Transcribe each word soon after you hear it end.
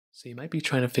So you might be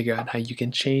trying to figure out how you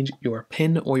can change your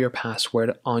PIN or your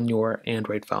password on your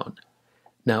Android phone.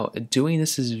 Now, doing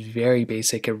this is very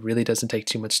basic. It really doesn't take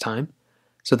too much time.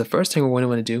 So the first thing we're going to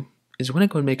want to do is we're going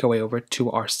to go and make our way over to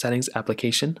our settings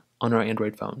application on our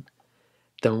Android phone.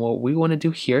 Then what we want to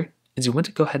do here is we want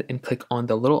to go ahead and click on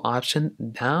the little option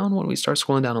down when we start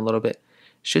scrolling down a little bit.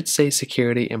 It should say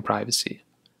security and privacy.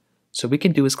 So what we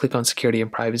can do is click on security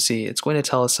and privacy. It's going to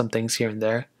tell us some things here and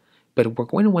there, but we're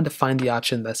going to want to find the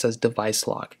option that says device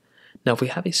lock. Now, if we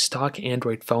have a stock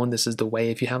Android phone, this is the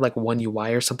way. If you have like One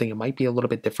UI or something, it might be a little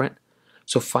bit different.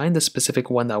 So find the specific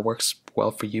one that works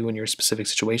well for you in your specific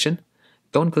situation.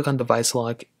 Go and click on device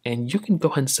lock, and you can go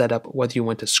ahead and set up whether you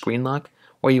want to screen lock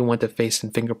or you want to face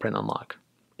and fingerprint unlock.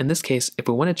 In this case, if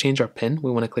we want to change our PIN,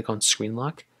 we want to click on screen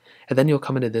lock, and then you'll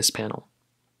come into this panel.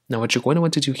 Now, what you're going to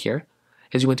want to do here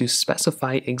is you want to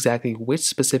specify exactly which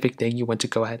specific thing you want to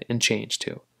go ahead and change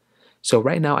to. So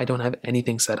right now I don't have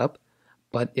anything set up,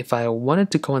 but if I wanted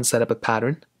to go and set up a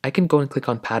pattern, I can go and click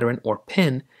on pattern or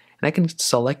pin, and I can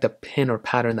select a pin or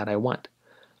pattern that I want.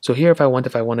 So here if I want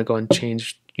to go and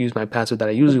use my password that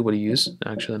I usually would use,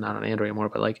 actually not on Android anymore,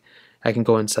 but like I can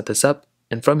go and set this up.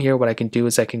 And from here what I can do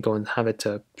is I can go and have it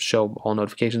to show all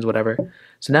notifications, whatever.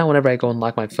 So now whenever I go and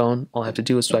lock my phone, all I have to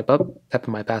do is swipe up, type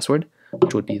in my password,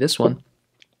 which would be this one,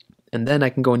 and then I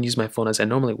can go and use my phone as I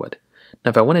normally would. Now,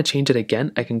 if I want to change it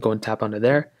again, I can go and tap onto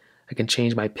there. I can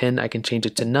change my PIN. I can change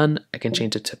it to none. I can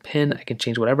change it to PIN. I can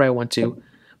change whatever I want to,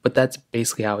 but that's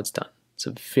basically how it's done. It's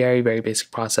a very, very basic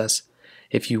process.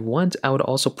 If you want, I would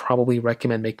also probably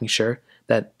recommend making sure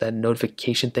that that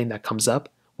notification thing that comes up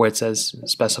where it says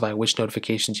specify which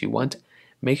notifications you want,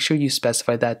 make sure you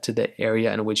specify that to the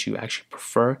area in which you actually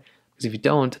prefer, because if you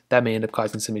don't, that may end up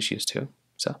causing some issues too.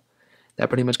 So that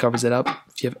pretty much covers it up.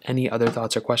 If you have any other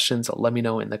thoughts or questions, let me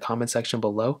know in the comment section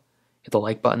below. Hit the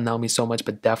like button, that would mean so much,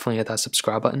 but definitely hit that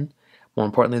subscribe button. More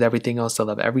importantly than everything else, I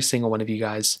love every single one of you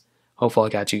guys. Hopefully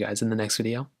I'll catch you guys in the next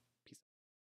video.